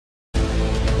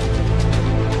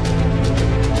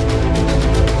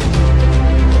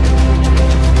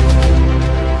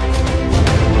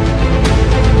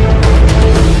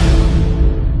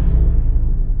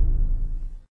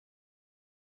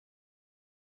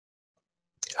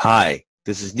Hi,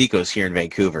 this is Nikos here in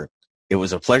Vancouver. It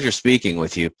was a pleasure speaking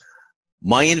with you.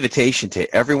 My invitation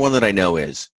to everyone that I know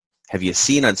is, have you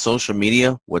seen on social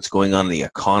media what's going on in the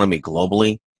economy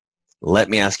globally? Let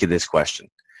me ask you this question.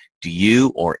 Do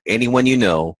you or anyone you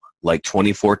know like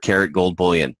 24-karat gold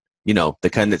bullion? You know, the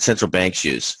kind that central banks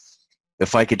use.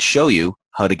 If I could show you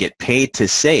how to get paid to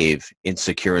save in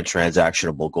secure and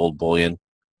transactionable gold bullion,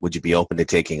 would you be open to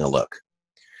taking a look?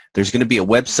 There's going to be a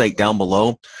website down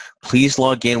below. Please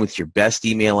log in with your best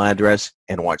email address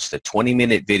and watch the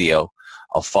 20-minute video.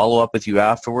 I'll follow up with you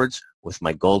afterwards with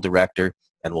my gold director,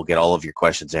 and we'll get all of your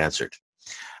questions answered.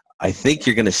 I think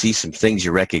you're going to see some things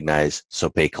you recognize, so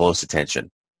pay close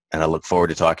attention. And I look forward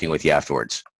to talking with you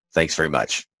afterwards. Thanks very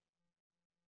much.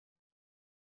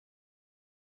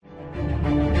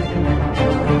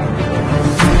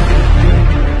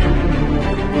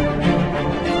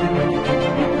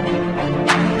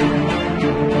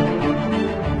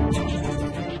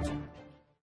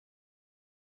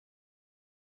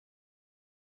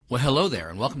 Well, hello there,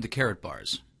 and welcome to Carrot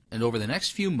Bars. And over the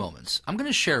next few moments, I'm going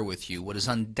to share with you what is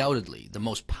undoubtedly the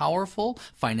most powerful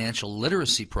financial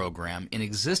literacy program in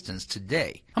existence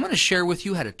today. I'm going to share with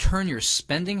you how to turn your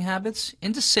spending habits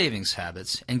into savings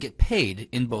habits and get paid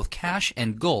in both cash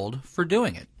and gold for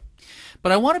doing it.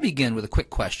 But I want to begin with a quick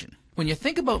question. When you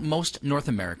think about most North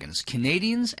Americans,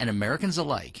 Canadians and Americans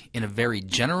alike, in a very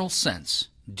general sense,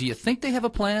 do you think they have a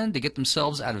plan to get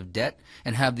themselves out of debt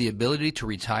and have the ability to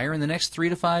retire in the next 3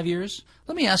 to 5 years?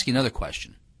 Let me ask you another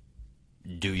question.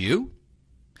 Do you?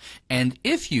 And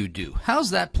if you do, how's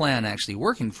that plan actually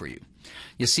working for you?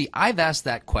 You see, I've asked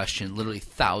that question literally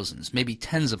thousands, maybe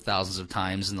tens of thousands of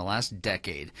times in the last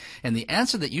decade, and the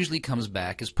answer that usually comes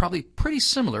back is probably pretty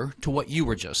similar to what you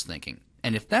were just thinking.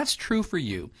 And if that's true for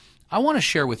you, I want to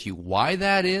share with you why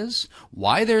that is,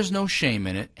 why there's no shame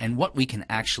in it, and what we can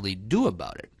actually do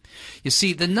about it. You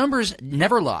see, the numbers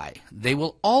never lie. They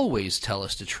will always tell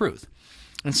us the truth.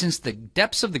 And since the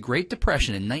depths of the Great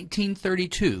Depression in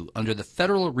 1932, under the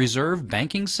Federal Reserve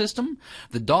banking system,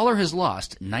 the dollar has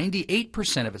lost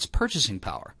 98% of its purchasing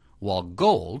power, while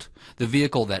gold, the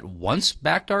vehicle that once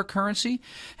backed our currency,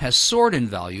 has soared in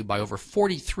value by over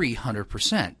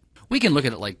 4,300%. We can look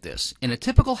at it like this. In a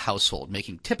typical household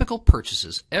making typical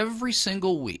purchases every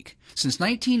single week, since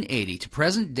 1980 to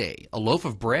present day, a loaf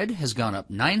of bread has gone up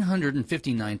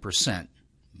 959%.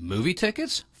 Movie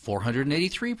tickets,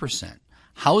 483%.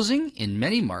 Housing, in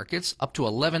many markets, up to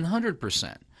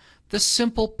 1,100%. The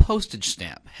simple postage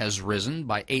stamp has risen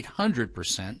by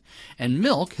 800%, and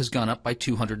milk has gone up by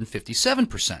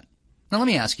 257%. Now let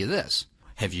me ask you this.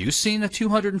 Have you seen a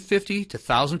 250 to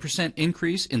 1,000%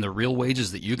 increase in the real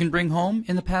wages that you can bring home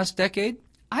in the past decade?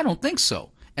 I don't think so.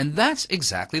 And that's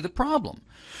exactly the problem.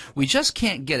 We just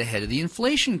can't get ahead of the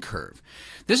inflation curve.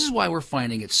 This is why we're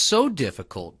finding it so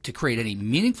difficult to create any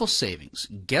meaningful savings,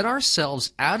 get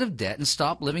ourselves out of debt, and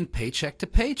stop living paycheck to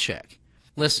paycheck.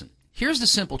 Listen, here's the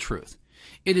simple truth.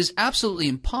 It is absolutely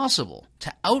impossible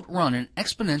to outrun an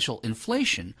exponential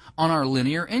inflation on our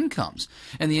linear incomes.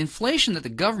 And the inflation that the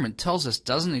government tells us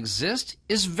doesn't exist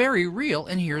is very real,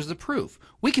 and here's the proof.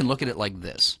 We can look at it like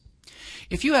this.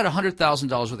 If you had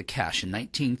 $100,000 worth of cash in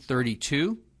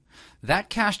 1932, that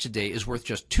cash today is worth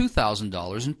just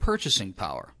 $2,000 in purchasing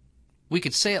power. We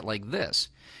could say it like this.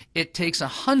 It takes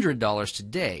 $100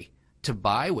 today to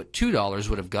buy what $2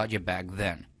 would have got you back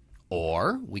then.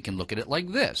 Or we can look at it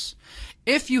like this.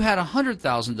 If you had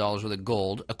 $100,000 worth of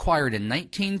gold acquired in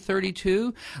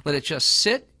 1932, let it just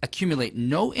sit, accumulate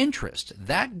no interest.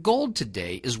 That gold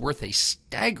today is worth a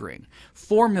staggering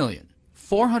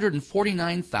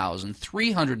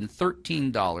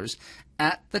 $4,449,313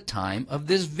 at the time of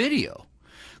this video.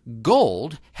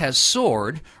 Gold has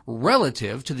soared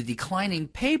relative to the declining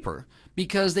paper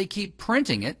because they keep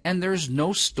printing it and there's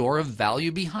no store of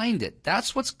value behind it.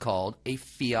 That's what's called a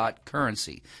fiat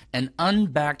currency, an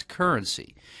unbacked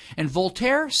currency. And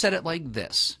Voltaire said it like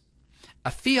this: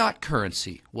 a fiat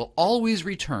currency will always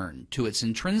return to its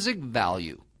intrinsic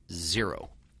value,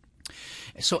 zero.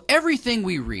 So everything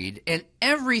we read and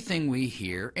everything we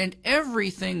hear and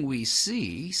everything we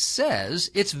see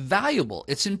says it's valuable,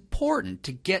 it's important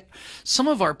to get some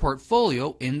of our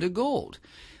portfolio into gold.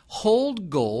 Hold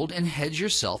gold and hedge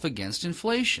yourself against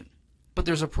inflation. But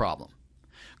there's a problem.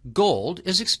 Gold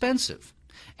is expensive.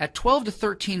 At $1,200 to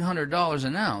 $1,300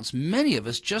 an ounce, many of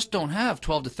us just don't have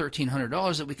 $1,200 to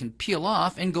 $1,300 that we can peel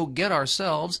off and go get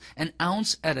ourselves an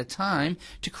ounce at a time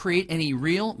to create any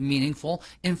real, meaningful,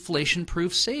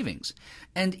 inflation-proof savings.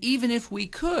 And even if we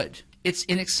could, it's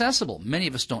inaccessible. Many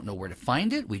of us don't know where to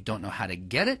find it. We don't know how to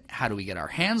get it. How do we get our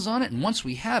hands on it? And once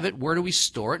we have it, where do we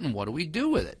store it and what do we do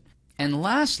with it? And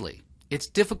lastly, It's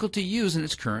difficult to use in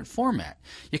its current format.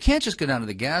 You can't just go down to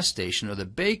the gas station or the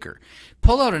baker,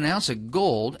 pull out an ounce of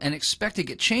gold, and expect to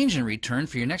get change in return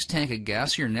for your next tank of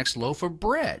gas or your next loaf of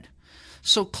bread.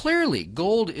 So clearly,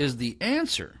 gold is the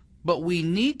answer, but we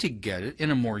need to get it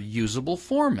in a more usable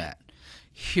format.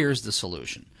 Here's the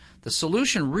solution. The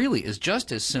solution really is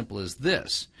just as simple as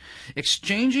this: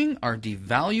 exchanging our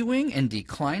devaluing and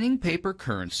declining paper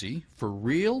currency for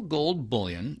real gold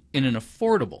bullion in an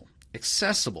affordable,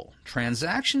 accessible,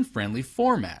 transaction-friendly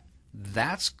format.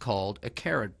 That's called a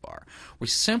carrot bar. We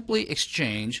simply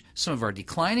exchange some of our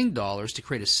declining dollars to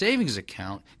create a savings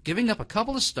account, giving up a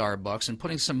couple of Starbucks and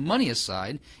putting some money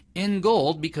aside in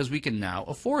gold because we can now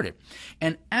afford it.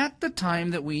 And at the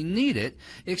time that we need it,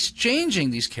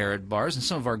 exchanging these carrot bars and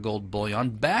some of our gold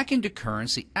bullion back into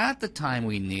currency at the time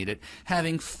we need it,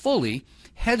 having fully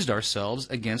hedged ourselves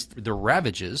against the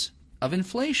ravages of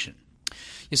inflation.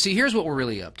 You see, here's what we're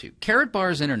really up to. Carrot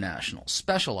Bars International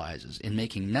specializes in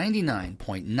making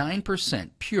 99.9%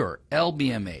 pure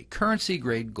LBMA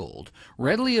currency-grade gold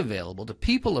readily available to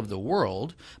people of the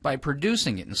world by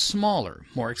producing it in smaller,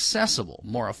 more accessible,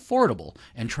 more affordable,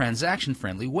 and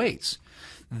transaction-friendly weights.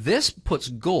 This puts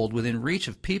gold within reach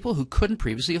of people who couldn't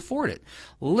previously afford it.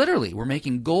 Literally, we're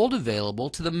making gold available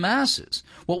to the masses.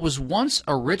 What was once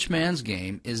a rich man's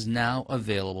game is now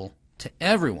available to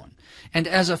everyone. And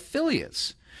as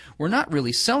affiliates, we're not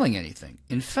really selling anything.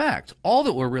 In fact, all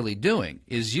that we're really doing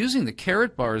is using the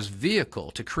Carrot Bars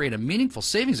vehicle to create a meaningful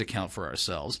savings account for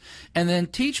ourselves and then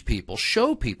teach people,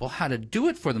 show people how to do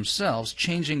it for themselves,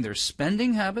 changing their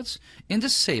spending habits into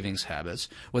savings habits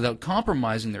without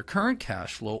compromising their current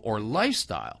cash flow or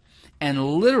lifestyle, and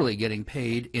literally getting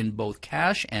paid in both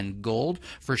cash and gold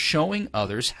for showing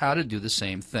others how to do the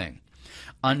same thing.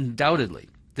 Undoubtedly,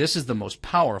 this is the most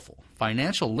powerful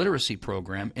financial literacy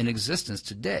program in existence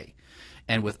today.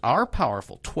 And with our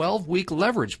powerful 12-week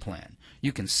leverage plan,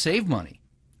 you can save money,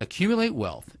 accumulate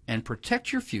wealth, and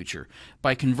protect your future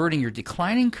by converting your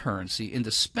declining currency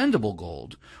into spendable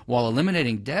gold while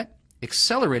eliminating debt,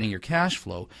 accelerating your cash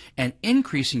flow, and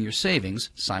increasing your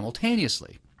savings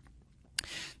simultaneously.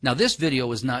 Now, this video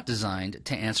was not designed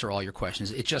to answer all your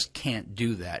questions. It just can't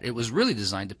do that. It was really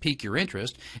designed to pique your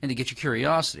interest and to get your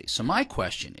curiosity. So my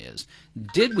question is,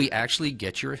 did we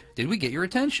get your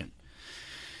attention?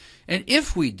 And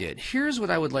if we did, here's what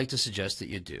I would like to suggest that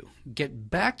you do. Get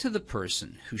back to the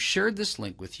person who shared this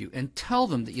link with you and tell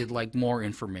them that you'd like more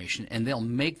information, and they'll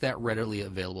make that readily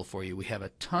available for you. We have a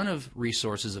ton of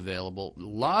resources available,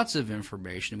 lots of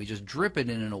information, and we just drip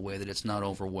it in a way that it's not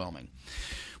overwhelming.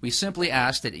 We simply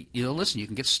ask that, listen, you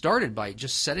can get started by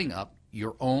just setting up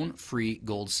your own free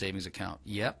gold savings account.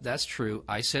 Yep, that's true.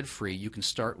 I said free. You can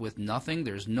start with nothing.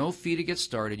 There's no fee to get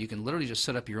started. You can literally just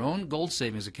set up your own gold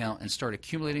savings account and start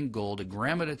accumulating gold a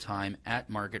gram at a time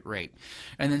at market rate.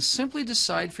 And then simply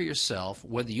decide for yourself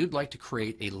whether you'd like to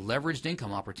create a leveraged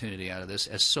income opportunity out of this,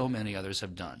 as so many others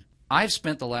have done. I've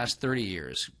spent the last 30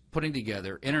 years putting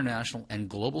together international and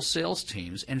global sales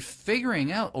teams and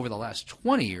figuring out over the last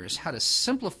 20 years how to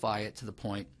simplify it to the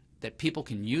point that people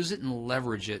can use it and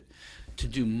leverage it to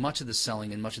do much of the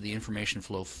selling and much of the information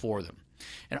flow for them.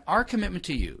 And our commitment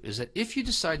to you is that if you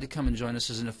decide to come and join us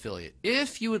as an affiliate,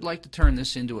 if you would like to turn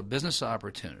this into a business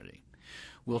opportunity,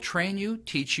 we'll train you,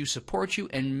 teach you, support you,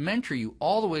 and mentor you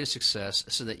all the way to success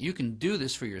so that you can do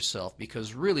this for yourself,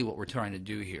 because really what we're trying to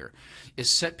do here is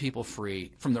set people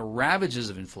free from the ravages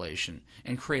of inflation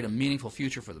and create a meaningful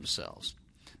future for themselves.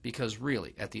 Because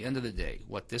really, at the end of the day,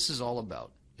 what this is all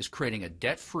about is creating a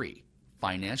debt-free,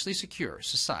 financially secure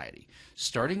society,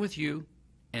 starting with you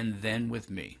and then with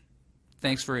me.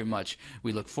 Thanks very much.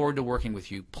 We look forward to working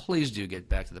with you. Please do get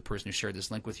back to the person who shared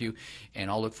this link with you, and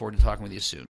I'll look forward to talking with you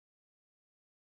soon.